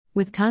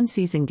With con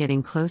season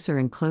getting closer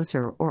and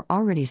closer or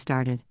already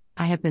started,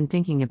 I have been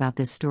thinking about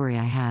this story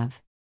I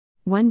have.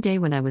 One day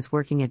when I was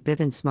working at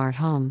Vivint Smart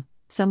Home,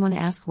 someone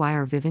asked why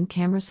are Vivint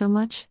cameras so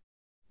much?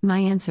 My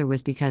answer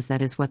was because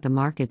that is what the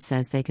market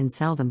says they can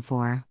sell them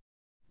for.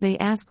 They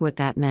asked what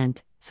that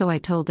meant, so I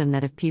told them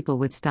that if people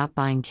would stop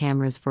buying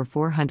cameras for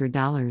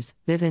 $400,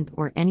 Vivint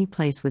or any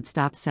place would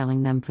stop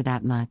selling them for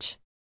that much.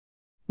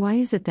 Why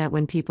is it that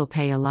when people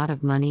pay a lot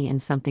of money and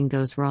something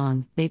goes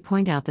wrong, they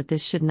point out that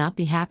this should not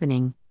be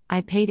happening? I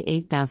paid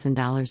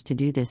 $8,000 to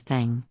do this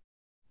thing.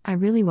 I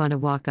really want to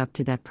walk up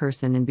to that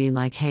person and be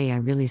like, hey,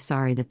 I'm really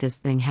sorry that this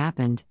thing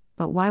happened,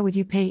 but why would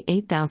you pay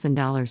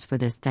 $8,000 for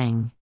this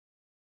thing?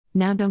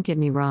 Now don't get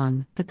me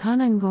wrong, the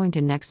con I'm going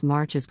to next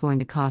March is going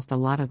to cost a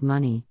lot of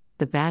money.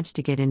 The badge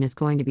to get in is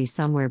going to be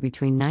somewhere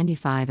between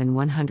 $95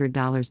 and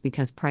 $100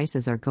 because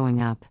prices are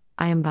going up.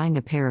 I am buying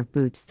a pair of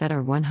boots that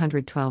are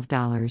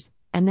 $112,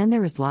 and then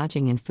there is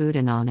lodging and food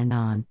and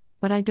on.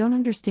 But I don't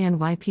understand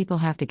why people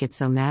have to get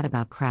so mad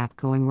about crap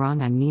going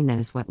wrong. I mean, that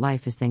is what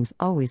life is, things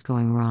always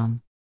going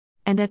wrong.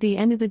 And at the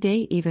end of the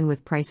day, even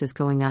with prices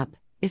going up,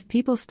 if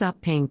people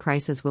stop paying,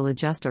 prices will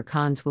adjust or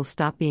cons will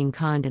stop being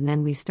conned and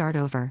then we start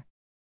over.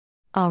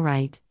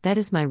 Alright, that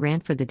is my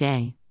rant for the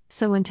day,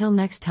 so until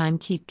next time,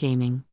 keep gaming.